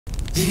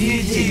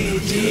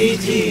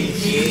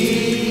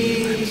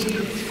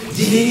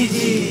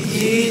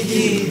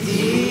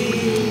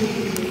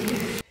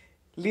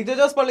ലിജോ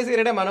ജോസ്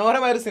പള്ളിശ്ശേരിയുടെ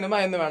മനോഹരമായ ഒരു സിനിമ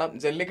എന്ന് വേണം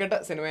ജല്ലിക്കെട്ട്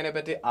സിനിമയെ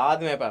പറ്റി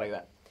ആദ്യമേ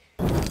പറയുവാൻ.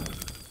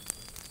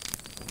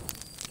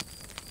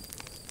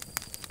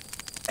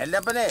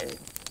 എല്ലപ്പനെ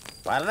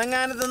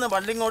ഭരണങ്ങാനത്ത് നിന്ന്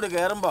പള്ളിങ്ങോട്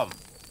കയറുമ്പം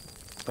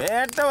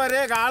പേട്ട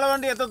വരെ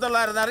കാളവണ്ടി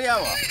എത്തത്തുള്ളായിരുന്നു,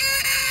 അറിയാവോ?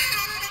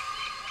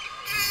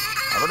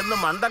 അവിടുന്ന്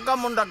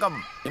മുണ്ടക്കം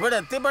ഇവിടെ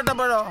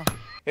എത്തിപ്പെട്ടപ്പോഴോ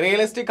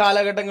റിയലിസ്റ്റിക്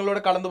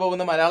കാലഘട്ടങ്ങളിലൂടെ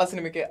കടന്നുപോകുന്ന മലയാള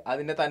സിനിമയ്ക്ക്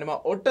അതിന്റെ തനിമ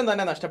ഒട്ടും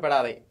തന്നെ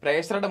നഷ്ടപ്പെടാതെ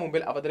പ്രേക്ഷകരുടെ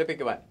മുമ്പിൽ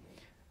അവതരിപ്പിക്കുവാൻ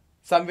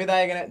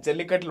സംവിധായകന്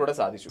ജല്ലിക്കെട്ടിലൂടെ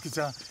സാധിച്ചു.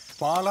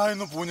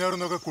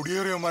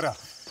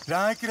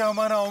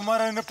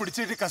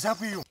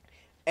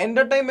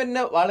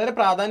 എന്റർടൈൻമെന്റിന് വളരെ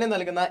പ്രാധാന്യം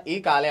നൽകുന്ന ഈ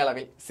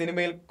കാലയളവിൽ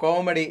സിനിമയിൽ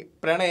കോമഡി,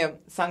 പ്രണയം,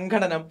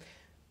 സംഘടനം,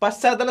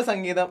 പശ്ചാത്തല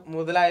സംഗീതം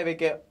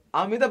മുതലായവയ്ക്ക്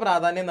അമിത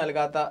പ്രാധാന്യം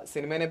നൽകാത്ത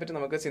സിനിമയെ പറ്റി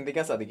നമുക്ക്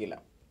ചിന്തിക്കാൻ സാധിക്കില്ല.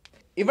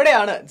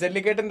 ഇവിടെയാണ്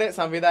ജല്ലിക്കെട്ടിന്റെ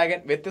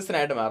സംവിധായകൻ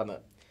വ്യത്യസ്തനായിട്ട്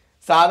മാറുന്നത്.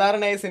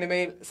 സാധാരണയായി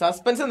സിനിമയിൽ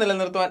സസ്പെൻസ്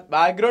നിലനിർത്തുവാൻ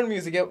ബാക്ക്ഗ്രൗണ്ട്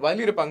മ്യൂസിക്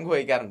വലിയൊരു പങ്ക്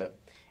വഹിക്കാറുണ്ട്.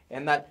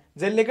 എന്നാൽ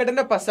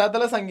ജല്ലിക്കെട്ടിന്റെ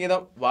പശ്ചാത്തല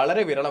സംഗീതം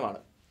വളരെ വിരളമാണ്.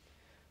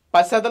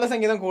 പശ്ചാത്തല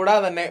സംഗീതം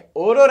കൂടാതെ തന്നെ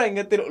ഓരോ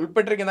രംഗത്തിൽ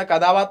ഉൾപ്പെട്ടിരിക്കുന്ന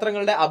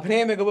കഥാപാത്രങ്ങളുടെ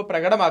അഭിനയ മികവ്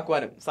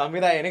പ്രകടമാക്കുവാനും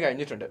സംവിധായകന്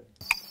കഴിഞ്ഞിട്ടുണ്ട്.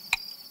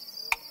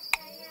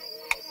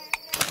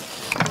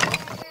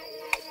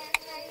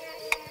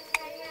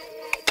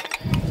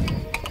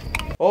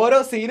 ഓരോ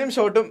സീനും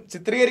ഷോട്ടും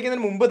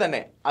ചിത്രീകരിക്കുന്നതിന് മുമ്പ് തന്നെ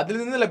അതിൽ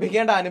നിന്ന്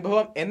ലഭിക്കേണ്ട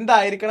അനുഭവം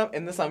എന്തായിരിക്കണം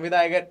എന്ന്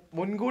സംവിധായകൻ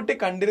മുൻകൂട്ടി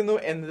കണ്ടിരുന്നു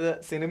എന്നത്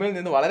സിനിമയിൽ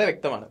നിന്ന് വളരെ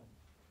വ്യക്തമാണ്.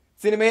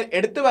 സിനിമയിൽ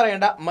എടുത്തു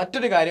പറയേണ്ട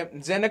മറ്റൊരു കാര്യം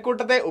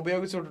ജനക്കൂട്ടത്തെ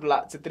ഉപയോഗിച്ചിട്ടുള്ള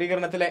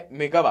ചിത്രീകരണത്തിലെ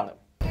മികവാണ്.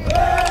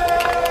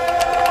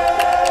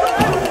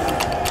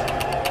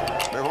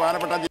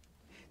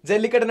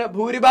 ജല്ലിക്കെട്ടിന്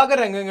ഭൂരിഭാഗം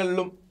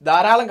രംഗങ്ങളിലും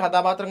ധാരാളം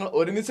കഥാപാത്രങ്ങൾ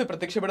ഒരുമിച്ച്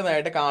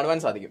പ്രത്യക്ഷപ്പെടുന്നതായിട്ട് കാണുവാൻ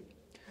സാധിക്കും.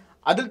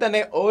 അതിൽ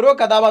തന്നെ ഓരോ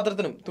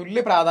കഥാപാത്രത്തിനും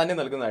തുല്യ പ്രാധാന്യം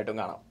നൽകുന്നതായിട്ടും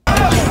കാണാം.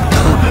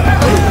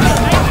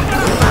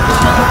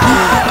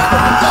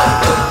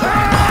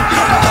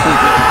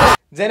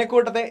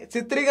 ജനക്കൂട്ടത്തെ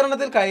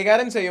ചിത്രീകരണത്തിൽ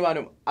കൈകാര്യം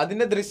ചെയ്യുവാനും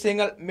അതിന്റെ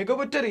ദൃശ്യങ്ങൾ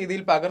മികവുറ്റ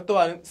രീതിയിൽ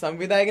പകർത്തുവാനും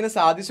സംവിധായകന്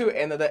സാധിച്ചു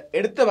എന്നത്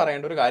എടുത്തു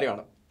പറയേണ്ട ഒരു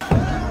കാര്യമാണ്.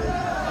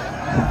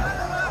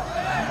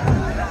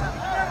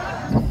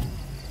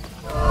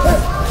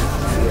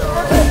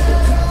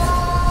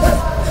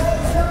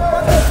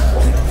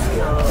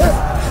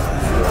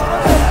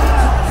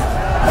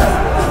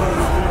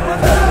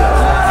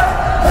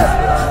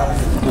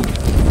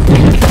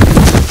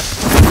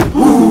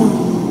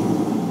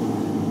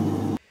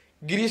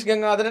 ഗിരീഷ്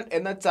ഗംഗാധരൻ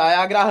എന്ന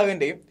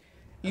ഛായാഗ്രാഹകന്റെയും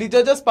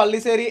ലിജോ ജോസ്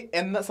പള്ളിശ്ശേരി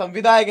എന്ന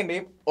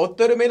സംവിധായകന്റെയും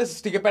ഒത്തൊരുമയിൽ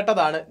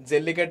സൃഷ്ടിക്കപ്പെട്ടതാണ്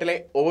ജല്ലിക്കെട്ടിലെ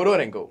ഓരോ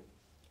രംഗവും.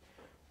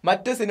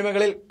 മറ്റ്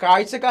സിനിമകളിൽ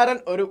കാഴ്ചക്കാരൻ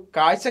ഒരു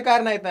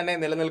കാഴ്ചക്കാരനായി തന്നെ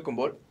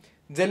നിലനിൽക്കുമ്പോൾ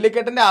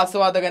ജല്ലിക്കെട്ടിന്റെ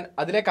ആസ്വാദകൻ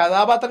അതിലെ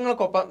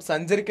കഥാപാത്രങ്ങൾക്കൊപ്പം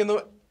സഞ്ചരിക്കുന്നു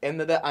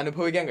എന്നത്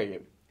അനുഭവിക്കാൻ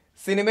കഴിയും.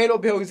 സിനിമയിൽ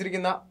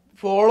ഉപയോഗിച്ചിരിക്കുന്ന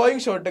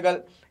ഫോളോയിങ് ഷോട്ടുകൾ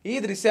ഈ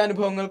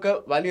ദൃശ്യാനുഭവങ്ങൾക്ക്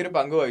വലിയൊരു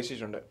പങ്ക്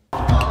വഹിച്ചിട്ടുണ്ട്.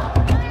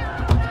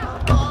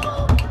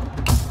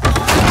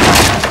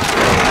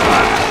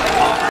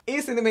 ഈ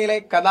സിനിമയിലെ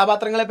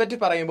കഥാപാത്രങ്ങളെ പറ്റി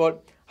പറയുമ്പോൾ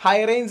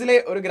ഹൈറേഞ്ചിലെ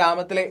ഒരു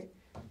ഗ്രാമത്തിലെ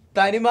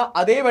തനിമ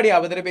അതേപടി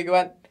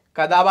അവതരിപ്പിക്കുവാൻ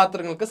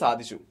കഥാപാത്രങ്ങൾക്ക്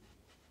സാധിച്ചു.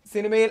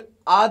 സിനിമയിൽ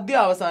ആദ്യ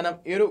അവസാനം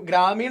ഈ ഒരു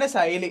ഗ്രാമീണ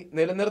ശൈലി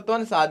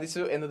നിലനിർത്തുവാൻ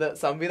സാധിച്ചു എന്നത്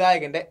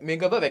സംവിധായകന്റെ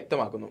മികവ്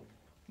വ്യക്തമാക്കുന്നു.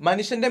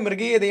 മനുഷ്യന്റെ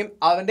മൃഗീയതയും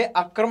അവന്റെ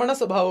ആക്രമണ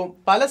സ്വഭാവവും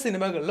പല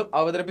സിനിമകളിലും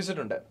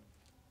അവതരിപ്പിച്ചിട്ടുണ്ട്.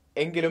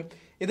 എങ്കിലും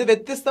ഇത്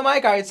വ്യത്യസ്തമായ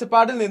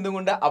കാഴ്ചപ്പാടിൽ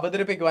നിന്നുകൊണ്ട്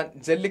അവതരിപ്പിക്കുവാൻ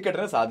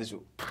ജല്ലിക്കെട്ടിന് സാധിച്ചു.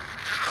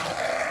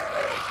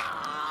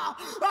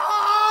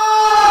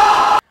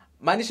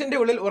 മനുഷ്യന്റെ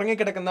ഉള്ളിൽ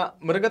ഉറങ്ങിക്കിടക്കുന്ന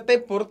മൃഗത്തെ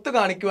പുറത്തു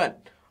കാണിക്കുവാൻ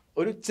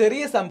ഒരു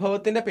ചെറിയ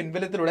സംഭവത്തിന്റെ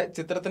പിൻബലത്തിലൂടെ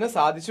ചിത്രത്തിന്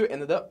സാധിച്ചു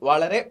എന്നത്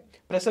വളരെ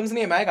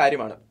പ്രശംസനീയമായ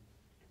കാര്യമാണ്.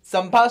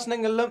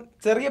 സംഭാഷണങ്ങളിലും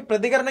ചെറിയ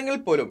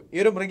പ്രതികരണങ്ങളിൽ പോലും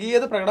ഈ ഒരു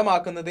മൃഗീയത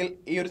പ്രകടമാക്കുന്നതിൽ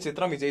ഈ ഒരു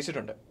ചിത്രം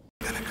വിജയിച്ചിട്ടുണ്ട്.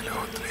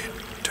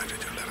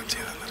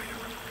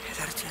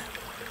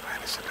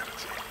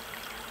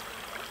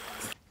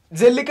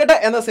 ജല്ലിക്കെട്ട്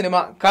എന്ന സിനിമ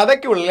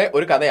കഥയ്ക്കുള്ളിലെ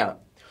ഒരു കഥയാണ്.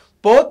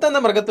 പോത്ത് എന്ന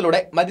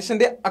മൃഗത്തിലൂടെ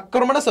മനുഷ്യന്റെ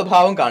ആക്രമണ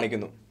സ്വഭാവം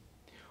കാണിക്കുന്നു.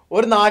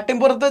 ഒരു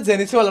നാട്ടിൻപുറത്ത്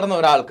ജനിച്ചു വളർന്ന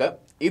ഒരാൾക്ക്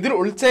ഇതിൽ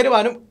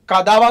ഉൾച്ചേരുവാനും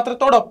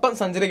കഥാപാത്രത്തോടൊപ്പം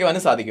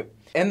സഞ്ചരിക്കുവാനും സാധിക്കും.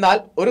 എന്നാൽ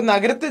ഒരു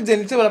നഗരത്തിൽ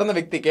ജനിച്ചു വളർന്ന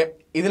വ്യക്തിക്ക്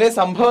ഇതിലെ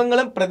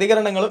സംഭവങ്ങളും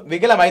പ്രതികരണങ്ങളും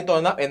വികലമായി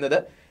തോന്നാം എന്നത്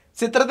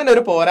ചിത്രത്തിന്റെ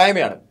ഒരു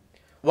പോരായ്മയാണ്.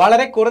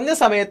 വളരെ കുറഞ്ഞ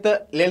സമയത്ത്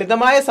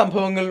ലളിതമായ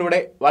സംഭവങ്ങളിലൂടെ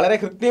വളരെ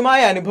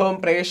കൃത്യമായ അനുഭവം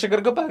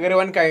പ്രേക്ഷകർക്ക്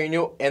പകരുവാൻ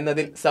കഴിഞ്ഞു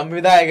എന്നതിൽ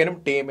സംവിധായകനും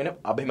ടീമിനും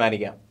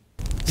അഭിമാനിക്കാം.